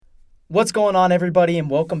What's going on, everybody, and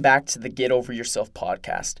welcome back to the Get Over Yourself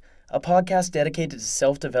podcast, a podcast dedicated to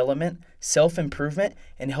self-development, self-improvement,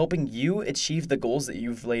 and helping you achieve the goals that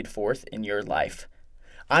you've laid forth in your life.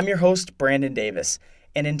 I'm your host, Brandon Davis,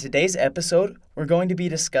 and in today's episode, we're going to be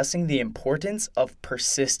discussing the importance of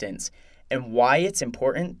persistence and why it's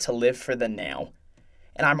important to live for the now.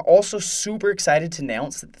 And I'm also super excited to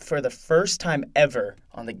announce that for the first time ever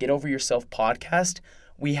on the Get Over Yourself podcast,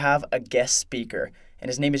 we have a guest speaker, and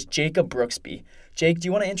his name is Jacob Brooksby. Jake, do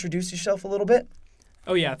you want to introduce yourself a little bit?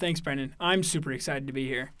 Oh, yeah. Thanks, Brendan. I'm super excited to be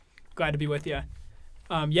here. Glad to be with you.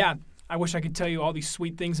 I wish I could tell you all these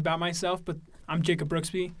sweet things about myself, but I'm Jacob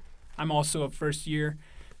Brooksby. I'm also a first-year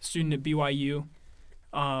student at BYU.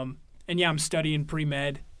 I'm studying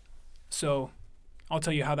pre-med, so I'll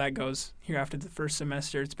tell you how that goes here after the first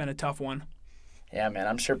semester. It's been a tough one. Yeah, man,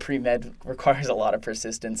 I'm sure pre-med requires a lot of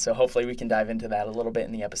persistence, so hopefully we can dive into that a little bit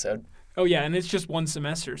in the episode. Oh, yeah, and it's just one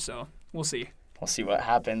semester, so we'll see. We'll see what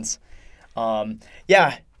happens.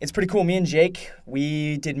 It's pretty cool. Me and Jake,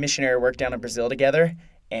 we did missionary work down in Brazil together,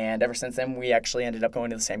 and ever since then, we actually ended up going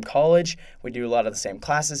to the same college. We do a lot of the same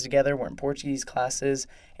classes together. We're in Portuguese classes,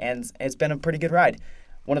 and it's been a pretty good ride.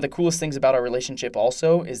 One of the coolest things about our relationship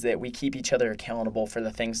also is that we keep each other accountable for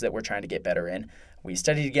the things that we're trying to get better in. We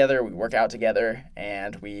study together, we work out together,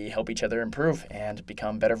 and we help each other improve and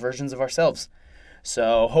become better versions of ourselves.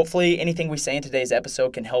 So hopefully anything we say in today's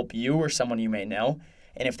episode can help you or someone you may know.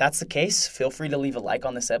 And if that's the case, feel free to leave a like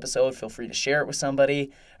on this episode. Feel free to share it with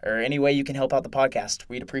somebody or any way you can help out the podcast.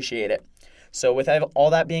 We'd appreciate it. So with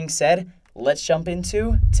all that being said, let's jump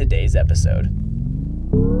into today's episode.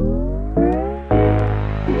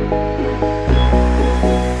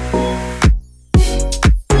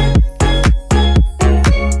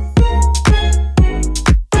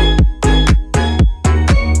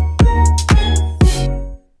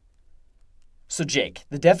 So Jake,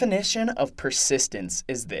 the definition of persistence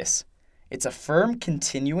is this. It's a firm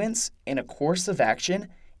continuance in a course of action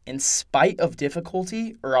in spite of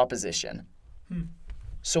difficulty or opposition.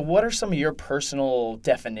 So what are some of your personal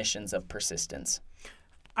definitions of persistence?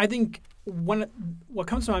 I think what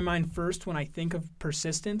comes to my mind first when I think of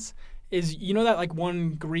persistence is, that like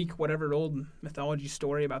one Greek, whatever old mythology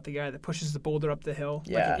story about the guy that pushes the boulder up the hill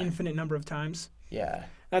like an infinite number of times? Yeah.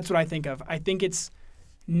 That's what I think of. I think it's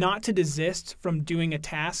not to desist from doing a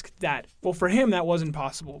task that, well, for him that wasn't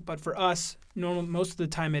possible, but for us, most of the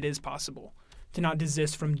time it is possible to not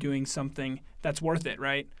desist from doing something that's worth it,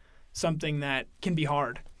 right? Something that can be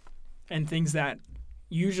hard and things that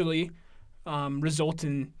usually result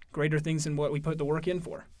in greater things than what we put the work in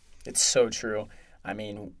for. It's so true. I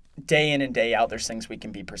mean, day in and day out, there's things we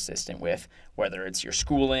can be persistent with, whether it's your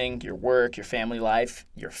schooling, your work, your family life,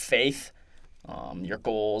 your faith, your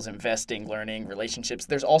goals, investing, learning, relationships.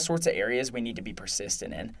 There's all sorts of areas we need to be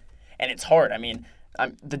persistent in. And it's hard. I mean,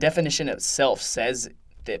 the definition itself says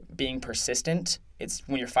that being persistent, it's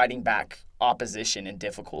when you're fighting back opposition and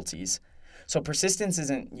difficulties. So persistence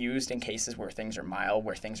isn't used in cases where things are mild,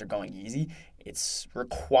 where things are going easy. It's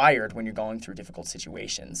required when you're going through difficult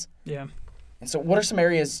situations. Yeah. And so what are some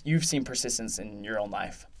areas you've seen persistence in your own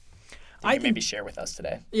life that you can maybe share with us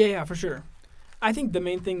today? Yeah, for sure. I think the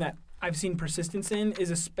main thing that I've seen persistence in is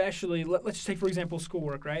especially, let's just take, for example,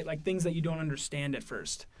 schoolwork, right? Like things that you don't understand at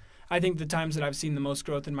first. I think the times that I've seen the most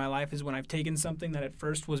growth in my life is when I've taken something that at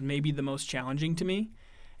first was maybe the most challenging to me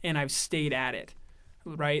and I've stayed at it,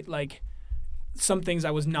 right? Like some things I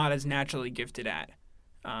was not as naturally gifted at.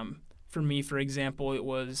 For me, for example, it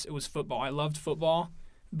was football. I loved football,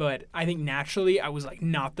 but I think naturally I was like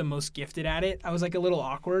not the most gifted at it. I was like a little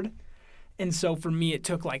awkward. And so for me, it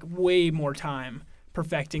took like way more time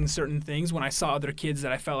perfecting certain things when I saw other kids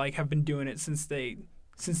that I felt like have been doing it since they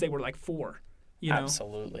were like 4,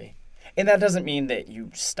 Absolutely. And that doesn't mean that you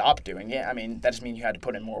stopped doing it. I mean, that just means you had to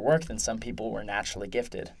put in more work than some people were naturally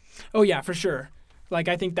gifted. Oh, yeah, for sure. Like,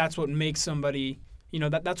 I think that's what makes somebody,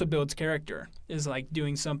 that's what builds character, is like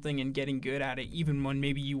doing something and getting good at it, even when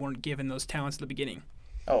maybe you weren't given those talents at the beginning.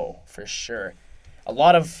 Oh, for sure. A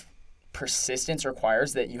lot of persistence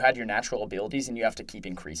requires that you had your natural abilities and you have to keep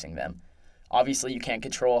increasing them. Obviously, you can't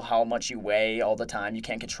control how much you weigh all the time. You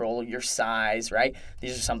can't control your size, right?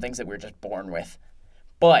 These are some things that we're just born with.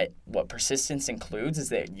 But what persistence includes is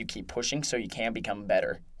that you keep pushing so you can become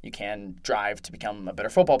better. You can drive to become a better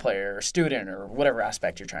football player or student or whatever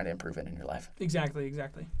aspect you're trying to improve in your life. Exactly.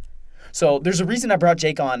 So there's a reason I brought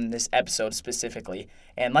Jake on this episode specifically.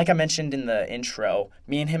 And like I mentioned in the intro,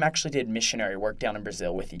 me and him actually did missionary work down in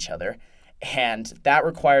Brazil with each other. And that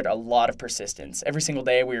required a lot of persistence. Every single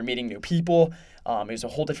day we were meeting new people. It was a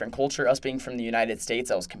whole different culture. Us being from the United States,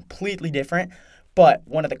 that was completely different. But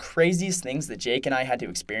one of the craziest things that Jake and I had to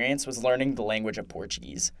experience was learning the language of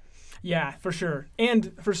Portuguese. Yeah, for sure.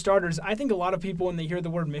 And for starters, I think a lot of people, when they hear the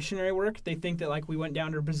word missionary work, they think that like we went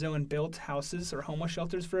down to Brazil and built houses or homeless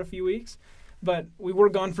shelters for a few weeks. But we were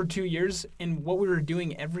gone for 2 years, and what we were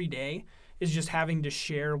doing every day is just having to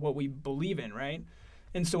share what we believe in, right?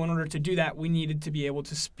 And so in order to do that, we needed to be able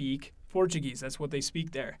to speak Portuguese. That's what they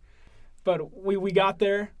speak there. But we got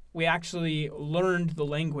there. We actually learned the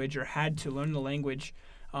language, or had to learn the language,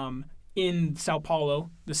 in Sao Paulo,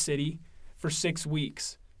 the city, for 6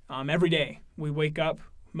 weeks. Every day we wake up,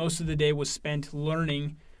 most of the day was spent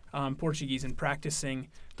learning Portuguese and practicing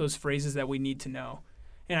those phrases that we need to know.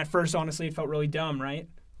 And at first, honestly, it felt really dumb, right?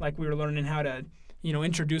 Like we were learning how to,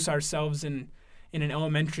 introduce ourselves in an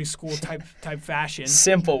elementary school type fashion.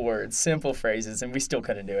 Simple words, simple phrases, and we still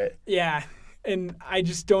couldn't do it. Yeah, and I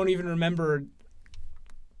just don't even remember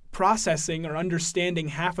processing or understanding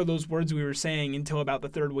half of those words we were saying until about the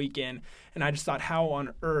third weekend. And I just thought, how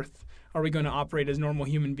on earth are we going to operate as normal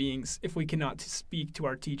human beings if we cannot speak to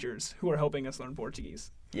our teachers who are helping us learn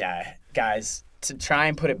Portuguese? Yeah, guys, to try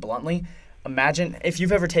and put it bluntly, imagine if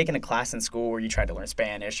you've ever taken a class in school where you tried to learn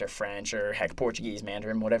Spanish or French or heck Portuguese,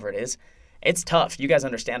 Mandarin, whatever it is. It's tough. You guys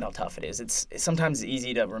understand how tough it is. It's sometimes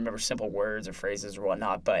easy to remember simple words or phrases or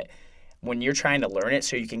whatnot, but when you're trying to learn it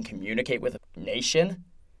so you can communicate with a nation,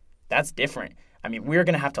 that's different. I mean, we're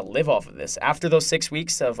going to have to live off of this. After those 6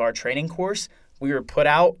 weeks of our training course, we were put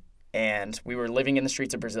out and we were living in the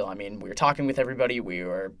streets of Brazil. I mean, we were talking with everybody. We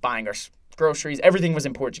were buying our groceries. Everything was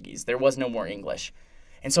in Portuguese. There was no more English.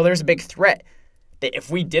 And so there's a big threat that if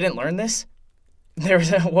we didn't learn this,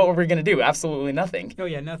 what were we going to do? Absolutely nothing. Oh,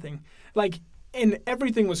 yeah, nothing. And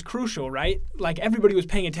everything was crucial, right? Like, everybody was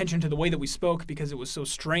paying attention to the way that we spoke because it was so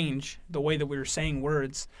strange, the way that we were saying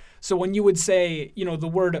words. So when you would say, the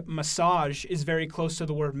word massage is very close to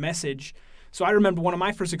the word message. So I remember one of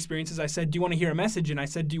my first experiences, I said, do you want to hear a message? And I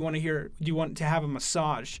said, do you want to have a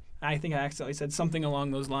massage? I think I accidentally said something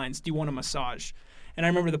along those lines. Do you want a massage? And I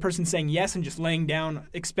remember the person saying yes and just laying down,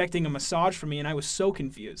 expecting a massage from me, and I was so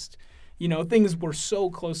confused. Things were so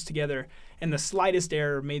close together, and the slightest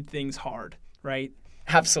error made things hard, right?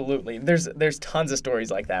 Absolutely. There's tons of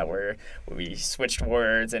stories like that where we switched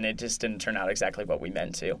words and it just didn't turn out exactly what we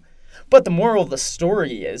meant to. But the moral of the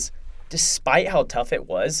story is, despite how tough it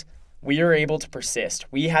was, we were able to persist.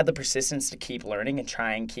 We had the persistence to keep learning and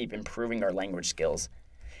try and keep improving our language skills.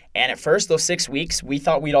 And at first, those 6 weeks, we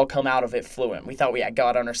thought we'd all come out of it fluent. We thought we had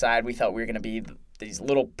God on our side. We thought we were going to be these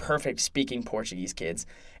little perfect speaking Portuguese kids.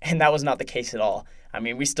 And that was not the case at all. I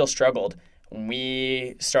mean, we still struggled. When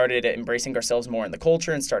we started embracing ourselves more in the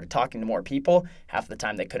culture and started talking to more people, half the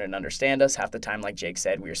time they couldn't understand us. Half the time, like Jake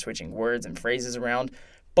said, we were switching words and phrases around.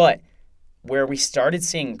 But where we started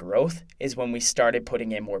seeing growth is when we started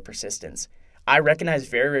putting in more persistence. I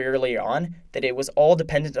recognized very early on that it was all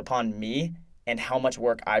dependent upon me and how much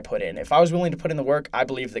work I put in. If I was willing to put in the work, I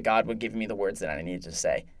believed that God would give me the words that I needed to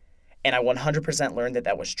say. And I 100% learned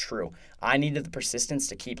that was true. I needed the persistence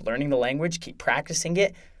to keep learning the language, keep practicing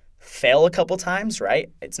it, fail a couple times, right?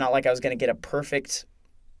 It's not like I wasn't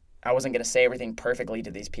going to say everything perfectly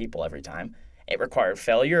to these people every time. It required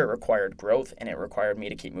failure, it required growth, and it required me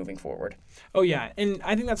to keep moving forward. Oh, yeah. And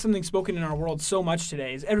I think that's something spoken in our world so much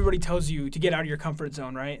today is everybody tells you to get out of your comfort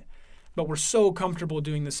zone, right? But we're so comfortable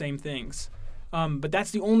doing the same things. But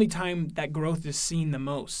that's the only time that growth is seen the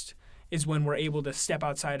most, is when we're able to step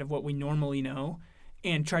outside of what we normally know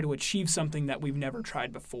and try to achieve something that we've never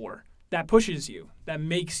tried before. That pushes you, that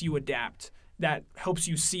makes you adapt, that helps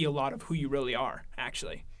you see a lot of who you really are,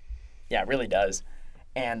 actually. Yeah, it really does.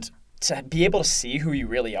 And to be able to see who you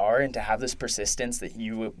really are and to have this persistence that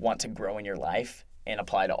you want to grow in your life and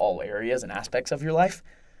apply to all areas and aspects of your life,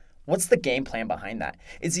 what's the game plan behind that?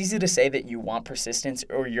 It's easy to say that you want persistence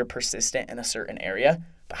or you're persistent in a certain area,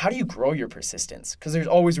 but how do you grow your persistence? Because there's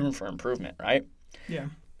always room for improvement, right? Yeah.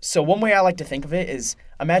 So one way I like to think of it is,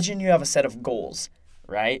 imagine you have a set of goals,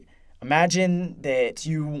 right? Imagine that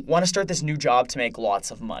you want to start this new job to make lots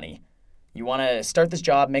of money. You want to start this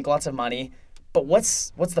job, make lots of money, but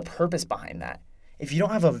what's the purpose behind that? If you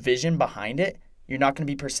don't have a vision behind it, you're not going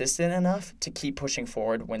to be persistent enough to keep pushing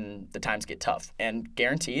forward when the times get tough. And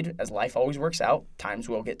guaranteed, as life always works out, times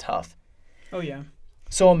will get tough. Oh, yeah.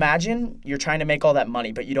 So imagine you're trying to make all that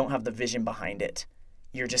money, but you don't have the vision behind it.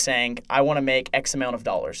 You're just saying, I want to make X amount of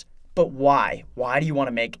dollars. But why? Why do you want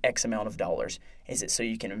to make X amount of dollars? Is it so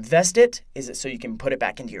you can invest it? Is it so you can put it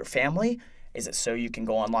back into your family? Is it so you can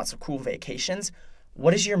go on lots of cool vacations?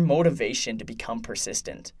 What is your motivation to become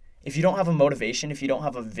persistent? If you don't have a motivation, if you don't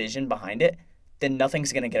have a vision behind it, then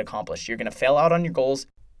nothing's going to get accomplished. You're going to fail out on your goals,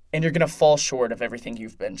 and you're going to fall short of everything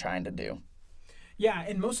you've been trying to do. Yeah,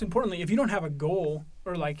 and most importantly, if you don't have a goal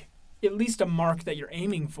or like at least a mark that you're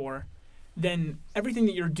aiming for, then everything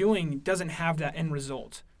that you're doing doesn't have that end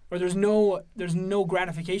result. Or there's no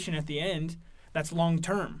gratification at the end that's long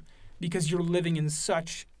term because you're living in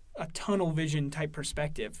such a tunnel vision type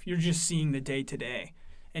perspective. You're just seeing the day to day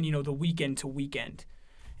and the weekend to weekend.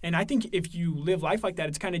 And I think if you live life like that,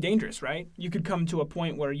 it's kind of dangerous, right? You could come to a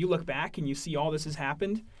point where you look back and you see all this has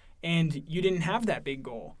happened and you didn't have that big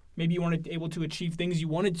goal. Maybe you weren't able to achieve things you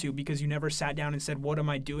wanted to because you never sat down and said, what am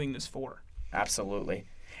I doing this for? Absolutely.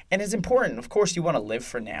 And it's important. Of course, you want to live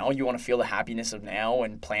for now. You want to feel the happiness of now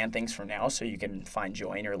and plan things for now so you can find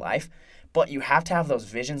joy in your life. But you have to have those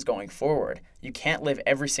visions going forward. You can't live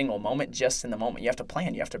every single moment just in the moment. You have to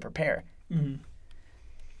plan. You have to prepare. Mm-hmm.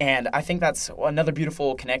 And I think that's another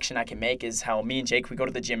beautiful connection I can make is how me and Jake, we go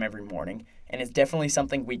to the gym every morning. And it's definitely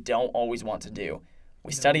something we don't always want to do.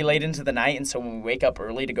 We study late into the night, and so when we wake up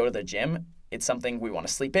early to go to the gym, it's something we want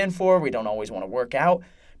to sleep in for. We don't always want to work out.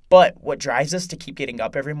 But what drives us to keep getting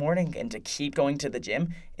up every morning and to keep going to the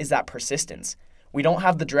gym is that persistence. We don't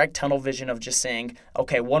have the direct tunnel vision of just saying,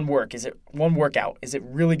 okay, one workout, is it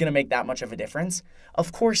really going to make that much of a difference?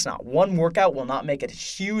 Of course not. One workout will not make a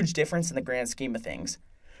huge difference in the grand scheme of things.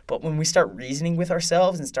 But when we start reasoning with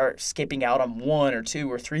ourselves and start skipping out on 1 or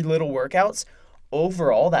 2 or 3 little workouts,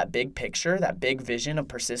 overall, that big picture, that big vision of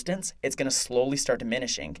persistence, it's going to slowly start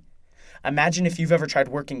diminishing. Imagine if you've ever tried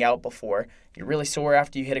working out before. You're really sore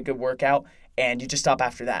after you hit a good workout, and you just stop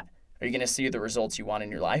after that. Are you going to see the results you want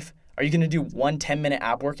in your life? Are you going to do one 10-minute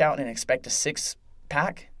ab workout and expect a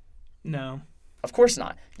 6-pack? No. Of course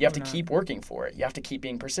not. You have to keep working for it. You have to keep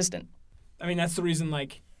being persistent. I mean, that's the reason,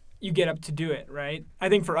 you get up to do it, right? I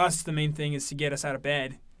think for us, the main thing is to get us out of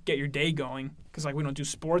bed, get your day going, because, we don't do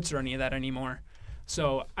sports or any of that anymore.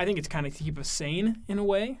 So I think it's kind of to keep us sane in a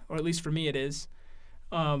way, or at least for me it is.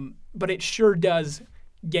 But it sure does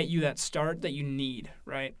get you that start that you need,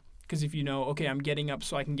 right? Because if you know, okay, I'm getting up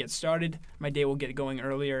so I can get started, my day will get going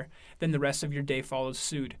earlier, then the rest of your day follows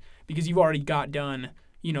suit. Because you've already got done,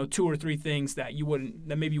 2 or 3 things that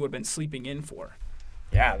maybe you would have been sleeping in for.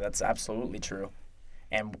 Yeah, that's absolutely true.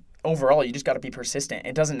 And overall, you just got to be persistent.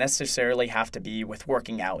 It doesn't necessarily have to be with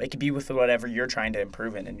working out. It could be with whatever you're trying to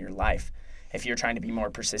improve in your life. If you're trying to be more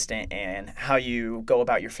persistent in how you go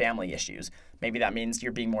about your family issues, maybe that means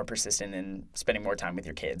you're being more persistent in spending more time with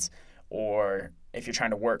your kids. Or if you're trying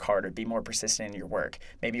to work harder, be more persistent in your work.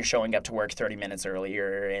 Maybe you're showing up to work 30 minutes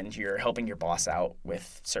earlier and you're helping your boss out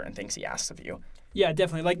with certain things he asks of you. Yeah,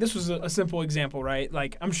 definitely. This was a simple example, right?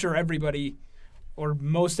 I'm sure everybody or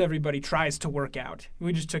most everybody tries to work out.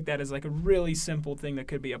 We just took that as a really simple thing that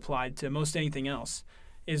could be applied to most anything else,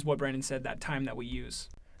 is what Brandon said, that time that we use.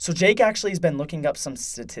 So Jake actually has been looking up some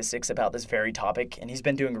statistics about this very topic, and he's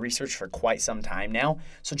been doing research for quite some time now.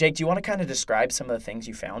 So Jake, do you want to kind of describe some of the things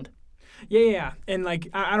you found? Yeah. And I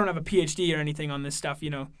don't have a PhD or anything on this stuff,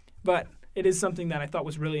 but it is something that I thought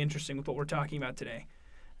was really interesting with what we're talking about today.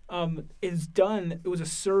 It was a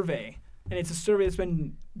survey, and it's a survey that's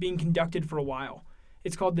been being conducted for a while.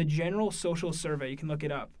 It's called the General Social Survey. You can look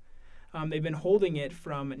it up. They've been holding it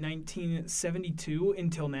from 1972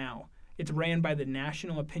 until now. It's ran by the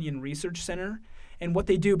National Opinion Research Center. And what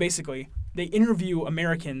they do, basically, they interview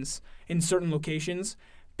Americans in certain locations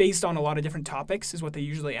based on a lot of different topics is what they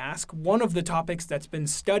usually ask. One of the topics that's been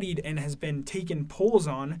studied and has been taken polls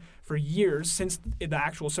on for years since the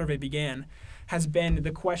actual survey began has been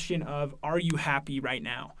the question of, are you happy right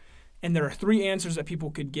now? And there are 3 answers that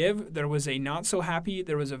people could give. There was a not so happy,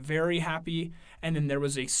 there was a very happy, and then there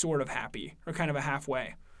was a sort of happy, or kind of a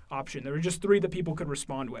halfway option. There were just 3 that people could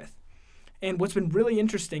respond with. And what's been really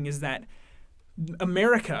interesting is that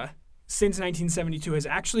America, since 1972, has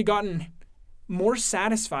actually gotten more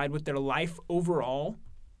satisfied with their life overall,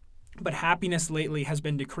 but happiness lately has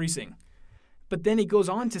been decreasing. But then it goes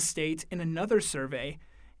on to state in another survey,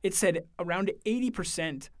 it said around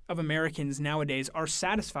 80% of Americans nowadays are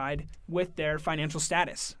satisfied with their financial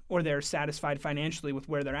status, or they're satisfied financially with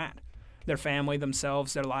where they're at, their family,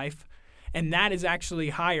 themselves, their life. And that is actually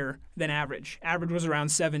higher than average. Average was around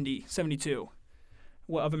 70, 72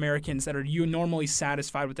 of Americans that are normally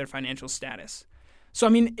satisfied with their financial status. So,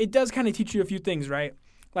 it does kind of teach you a few things, right?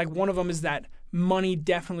 One of them is that money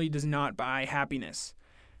definitely does not buy happiness.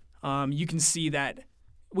 You can see that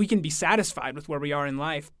we can be satisfied with where we are in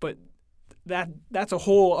life, but that's a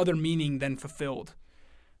whole other meaning than fulfilled,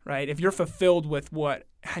 right? If you're fulfilled with what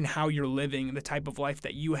and how you're living, the type of life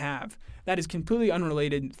that you have, that is completely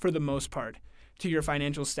unrelated, for the most part, to your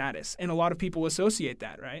financial status. And a lot of people associate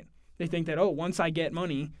that, right? They think that, once I get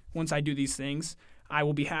money, once I do these things, I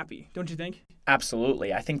will be happy. Don't you think?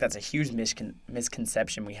 Absolutely. I think that's a huge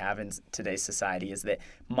misconception we have in today's society is that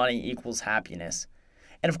money equals happiness.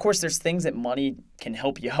 And of course, there's things that money can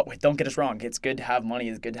help you out with. Don't get us wrong. It's good to have money.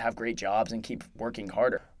 It's good to have great jobs and keep working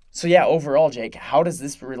harder. So yeah, overall, Jake, how does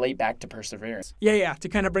this relate back to perseverance? Yeah. To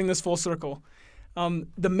kind of bring this full circle.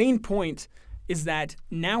 The main point is that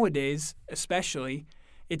nowadays, especially,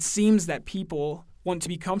 it seems that people want to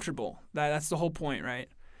be comfortable. That's the whole point, right?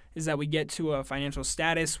 Is that we get to a financial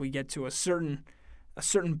status, we get to a certain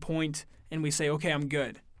point, and we say, okay, I'm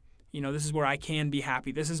good. This is where I can be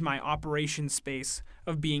happy. This is my operation space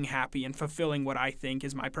of being happy and fulfilling what I think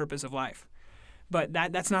is my purpose of life. But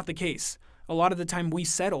that's not the case. A lot of the time we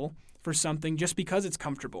settle for something just because it's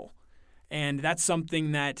comfortable. And that's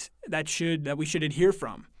something that we should adhere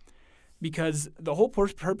from. Because the whole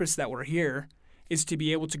purpose that we're here is to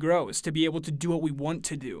be able to grow, is to be able to do what we want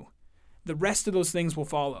to do. The rest of those things will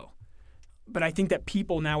follow. But I think that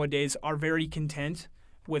people nowadays are very content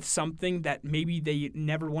with something that maybe they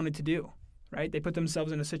never wanted to do, right? They put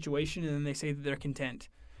themselves in a situation and then they say that they're content.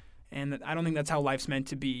 And I don't think that's how life's meant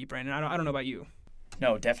to be, Brandon. I don't know about you.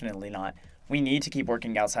 No, definitely not. We need to keep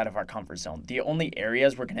working outside of our comfort zone. The only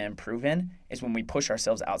areas we're going to improve in is when we push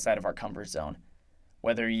ourselves outside of our comfort zone.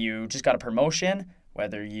 Whether you just got a promotion,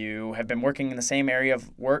 whether you have been working in the same area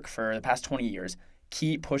of work for the past 20 years,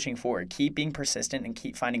 keep pushing forward, keep being persistent, and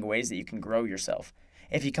keep finding ways that you can grow yourself.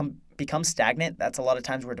 If you become stagnant, that's a lot of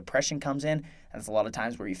times where depression comes in. That's a lot of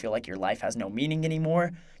times where you feel like your life has no meaning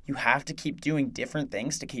anymore. You have to keep doing different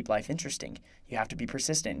things to keep life interesting. You have to be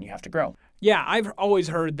persistent and you have to grow. Yeah, I've always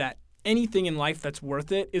heard that anything in life that's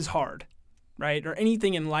worth it is hard, right? Or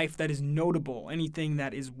anything in life that is notable, anything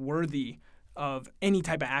that is worthy of any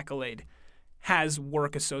type of accolade has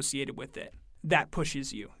work associated with it. That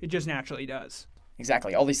pushes you. It just naturally does.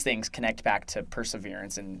 Exactly. All these things connect back to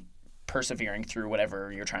perseverance and persevering through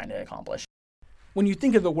whatever you're trying to accomplish. When you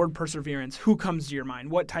think of the word perseverance, who comes to your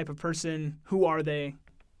mind? What type of person? Who are they?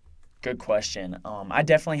 Good question. I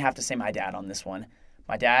definitely have to say my dad on this one.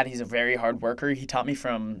 My dad, he's a very hard worker. He taught me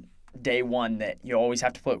from day one that you always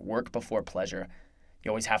have to put work before pleasure. You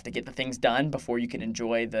always have to get the things done before you can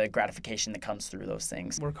enjoy the gratification that comes through those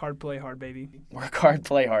things. Work hard, play hard, baby. Work hard,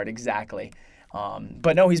 play hard, exactly.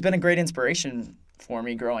 But no, he's been a great inspiration for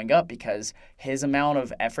me growing up because his amount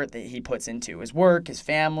of effort that he puts into his work, his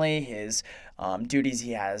family, his duties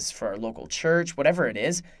he has for our local church, whatever it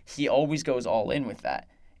is, he always goes all in with that.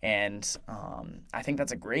 And I think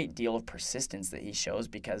that's a great deal of persistence that he shows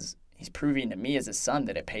because he's proving to me as a son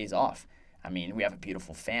that it pays off. I mean, we have a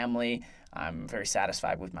beautiful family. I'm very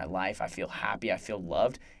satisfied with my life. I feel happy. I feel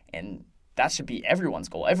loved. And that should be everyone's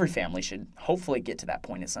goal. Every family should hopefully get to that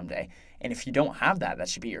point someday. And if you don't have that, that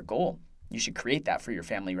should be your goal. You should create that for your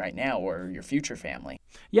family right now or your future family.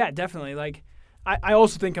 Yeah, definitely. Like, I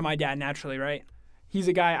also think of my dad naturally, right? He's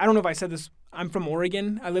a guy, I don't know if I said this, I'm from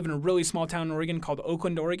Oregon. I live in a really small town in Oregon called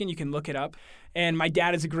Oakland, Oregon. You can look it up. And my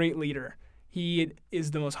dad is a great leader. He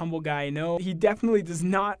is the most humble guy I know. He definitely does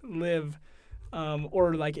not live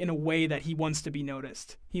or like in a way that he wants to be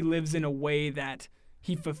noticed. He lives in a way that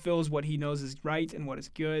he fulfills what he knows is right and what is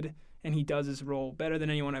good, and he does his role better than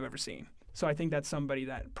anyone I've ever seen. So I think that's somebody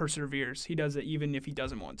that perseveres. He does it even if he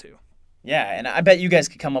doesn't want to. Yeah, and I bet you guys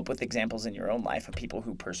could come up with examples in your own life of people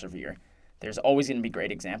who persevere. There's always going to be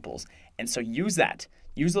great examples. And so use that.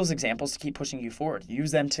 Use those examples to keep pushing you forward.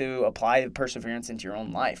 Use them to apply perseverance into your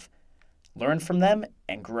own life. Learn from them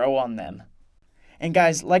and grow on them. And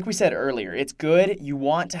guys, like we said earlier, it's good. You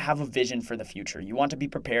want to have a vision for the future. You want to be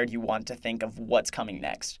prepared. You want to think of what's coming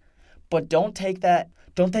next. But don't take that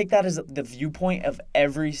as the viewpoint of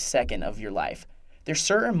every second of your life. There's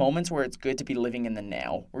certain moments where it's good to be living in the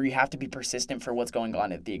now, where you have to be persistent for what's going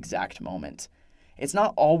on at the exact moment. It's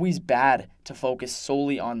not always bad to focus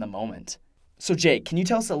solely on the moment. So Jake, can you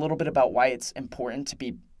tell us a little bit about why it's important to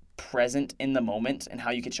be present in the moment and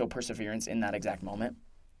how you could show perseverance in that exact moment?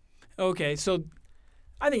 Okay, so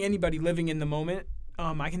I think anybody living in the moment,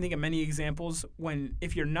 I can think of many examples when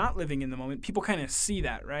if you're not living in the moment, people kind of see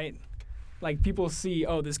that, right? Like people see,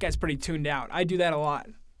 oh, this guy's pretty tuned out. I do that a lot.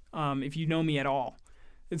 If you know me at all,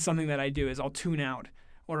 it's something that I do is I'll tune out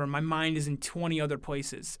or my mind is in 20 other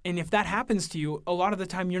places. And if that happens to you, a lot of the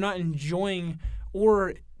time you're not enjoying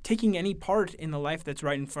or taking any part in the life that's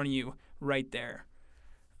right in front of you right there.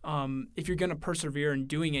 If you're going to persevere in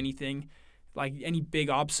doing anything, like any big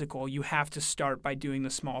obstacle, you have to start by doing the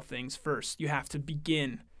small things first. You have to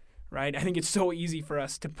begin, right? I think it's so easy for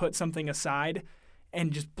us to put something aside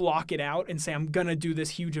and just block it out and say, I'm going to do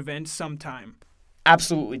this huge event sometime.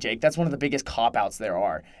 Absolutely, Jake. That's one of the biggest cop-outs there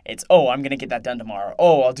are. It's, oh, I'm going to get that done tomorrow.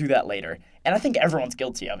 Oh, I'll do that later. And I think everyone's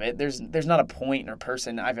guilty of it. There's not a point or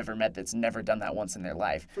person I've ever met that's never done that once in their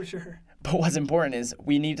life. For sure. But what's important is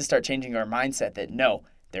we need to start changing our mindset that, no,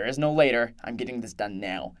 there is no later. I'm getting this done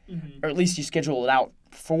now. Or at least you schedule it out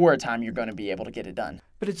for a time you're going to be able to get it done.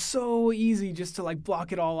 But it's so easy just to like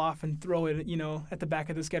block it all off and throw it, at the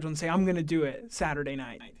back of the schedule and say, I'm going to do it Saturday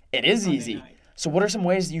night. It is Sunday easy. night. So what are some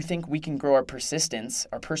ways you think we can grow our persistence,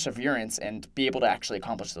 our perseverance, and be able to actually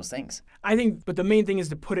accomplish those things? I think, but the main thing is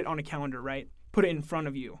to put it on a calendar, right? Put it in front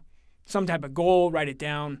of you. Some type of goal, write it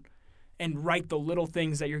down, and write the little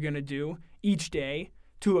things that you're going to do each day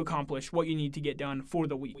to accomplish what you need to get done for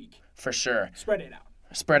the week. For sure. Spread it out.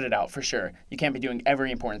 Spread it out, for sure. You can't be doing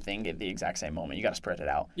every important thing at the exact same moment. You got to spread it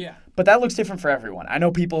out. Yeah. But that looks different for everyone. I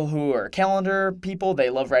know people who are calendar people. They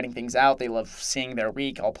love writing things out. They love seeing their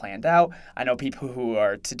week all planned out. I know people who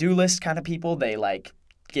are to-do list kind of people. They like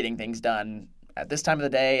getting things done at this time of the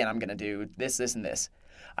day, and I'm going to do this, this, and this.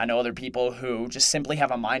 I know other people who just simply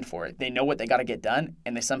have a mind for it. They know what they got to get done,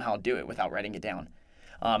 and they somehow do it without writing it down.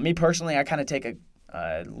 Me personally, I kind of take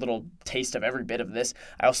a little taste of every bit of this.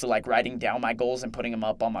 I also like writing down my goals and putting them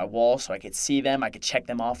up on my wall so I could see them. I could check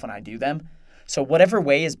them off when I do them. So whatever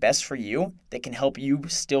way is best for you that can help you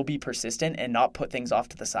still be persistent and not put things off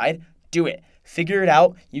to the side, do it. Figure it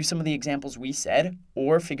out. Use some of the examples we said,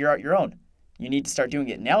 or figure out your own. You need to start doing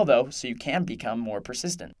it now, though, so you can become more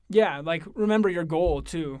persistent. Yeah, like remember your goal,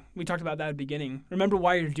 too. We talked about that at the beginning. Remember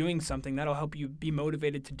why you're doing something. That'll help you be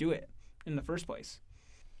motivated to do it in the first place.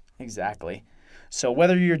 Exactly. So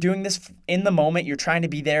whether you're doing this in the moment, you're trying to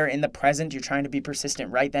be there in the present, you're trying to be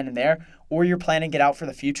persistent right then and there, or you're planning it out for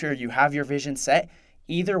the future, you have your vision set,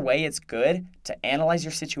 either way, it's good to analyze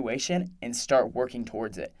your situation and start working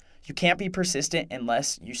towards it. You can't be persistent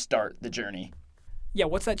unless you start the journey. Yeah,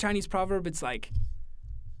 what's that Chinese proverb? It's like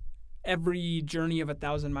every journey of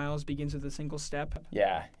 1,000 miles begins with a single step.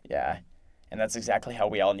 Yeah. And that's exactly how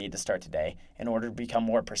we all need to start today. In order to become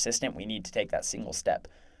more persistent, we need to take that single step.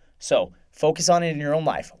 So focus on it in your own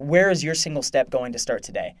life. Where is your single step going to start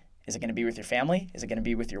today? Is it going to be with your family? Is it going to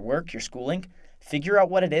be with your work, your schooling? Figure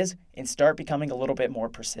out what it is and start becoming a little bit more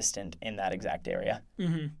persistent in that exact area.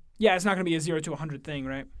 Mm-hmm. Yeah, it's not going to be a 0 to 100 thing,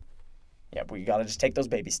 right? Yeah, but you got to just take those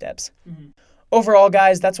baby steps. Mm-hmm. Overall,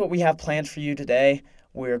 guys, that's what we have planned for you today.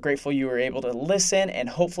 We're grateful you were able to listen, and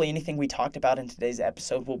hopefully anything we talked about in today's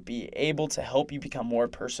episode will be able to help you become more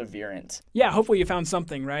perseverant. Yeah, hopefully you found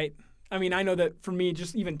something, right? I mean, I know that for me,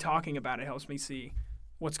 just even talking about it helps me see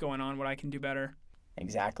what's going on, what I can do better.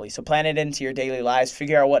 Exactly. So plan it into your daily lives.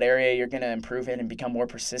 Figure out what area you're going to improve in and become more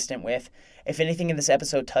persistent with. If anything in this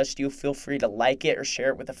episode touched you, feel free to like it or share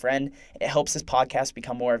it with a friend. It helps this podcast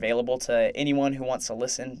become more available to anyone who wants to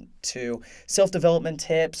listen to self-development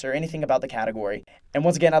tips or anything about the category. And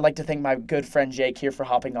once again, I'd like to thank my good friend Jake here for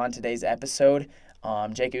hopping on today's episode.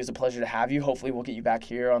 Jake, it was a pleasure to have you. Hopefully we'll get you back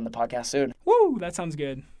here on the podcast soon. Woo, that sounds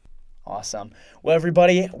good. Awesome. Well,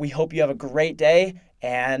 everybody, we hope you have a great day.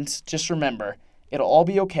 And just remember, it'll all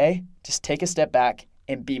be okay. Just take a step back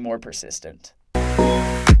and be more persistent.